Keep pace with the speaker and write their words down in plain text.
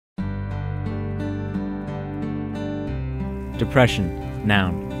Depression,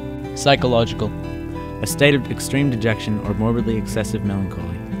 noun. Psychological. A state of extreme dejection or morbidly excessive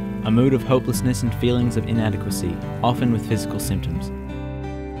melancholy. A mood of hopelessness and feelings of inadequacy, often with physical symptoms.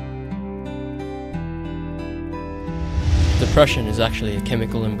 Depression is actually a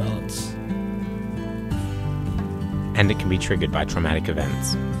chemical imbalance. And it can be triggered by traumatic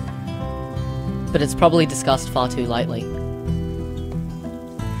events. But it's probably discussed far too lightly.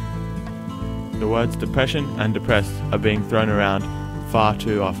 The words depression and depressed are being thrown around far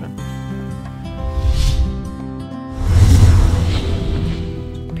too often.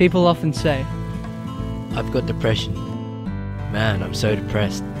 People often say, I've got depression. Man, I'm so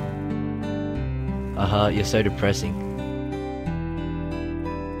depressed. You're so depressing.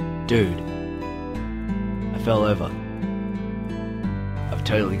 Dude, I fell over. I've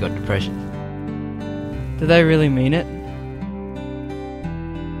totally got depression. do they really mean it?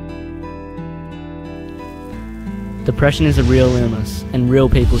 Depression is a real illness, and real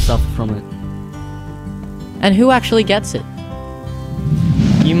people suffer from it. And who actually gets it?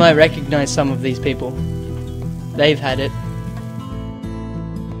 You might recognize some of these people. They've had it.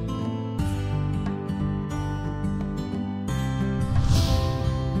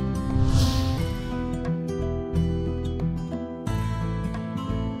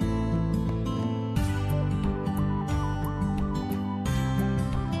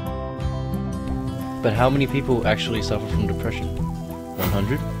 But how many people actually suffer from depression?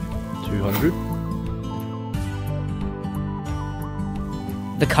 100? 200?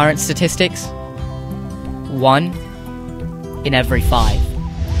 The current statistics? 1 in every 5.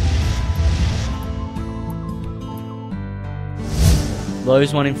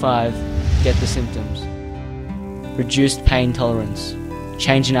 Those 1 in 5 get the symptoms. Reduced pain tolerance,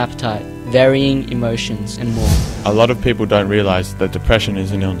 change in appetite, varying emotions, and more. A lot of people don't realise that depression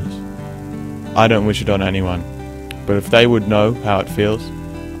is an illness. I don't wish it on anyone, but if they would know how it feels,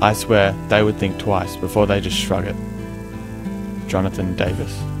 I swear they would think twice before they just shrug it. Jonathan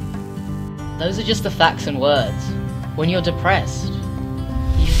Davis. Those are just the facts and words. When you're depressed,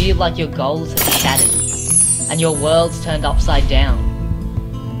 you feel like your goals have shattered and your world's turned upside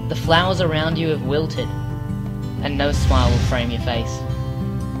down. The flowers around you have wilted and no smile will frame your face.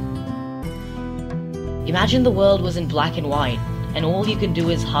 Imagine the world was in black and white and all you can do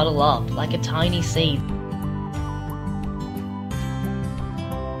is huddle up like a tiny seed.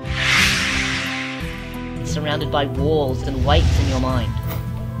 Surrounded by walls and weights in your mind.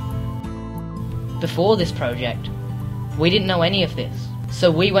 Before this project, we didn't know any of this, so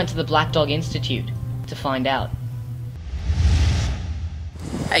we went to the Black Dog Institute to find out.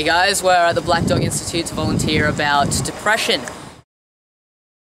 Hey guys, we're at the Black Dog Institute to volunteer about depression.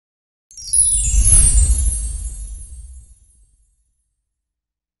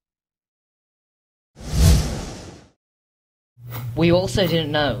 We also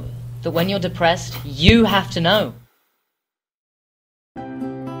didn't know that when you're depressed, you have to know.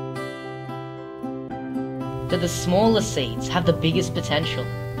 That the smallest seeds have the biggest potential.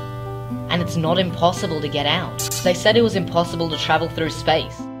 And it's not impossible to get out. They said it was impossible to travel through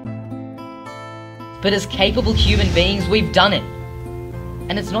space. But as capable human beings, we've done it.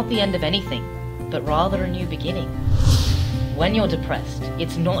 And it's not the end of anything, but rather a new beginning. When you're depressed,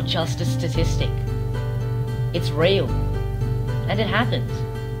 it's not just a statistic. It's real. And it happens.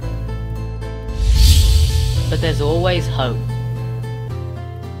 But there's always hope.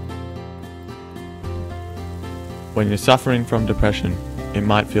 When you're suffering from depression, it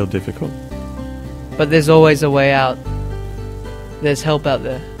might feel difficult. But there's always a way out. There's help out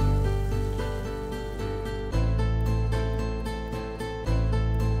there.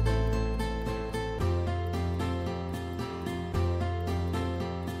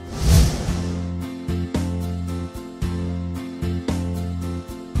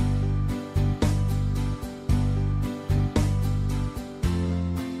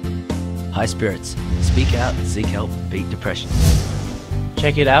 High spirits. Speak out and seek help. Beat depression.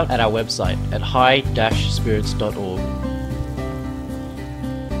 Check it out at our website at high-spirits.org.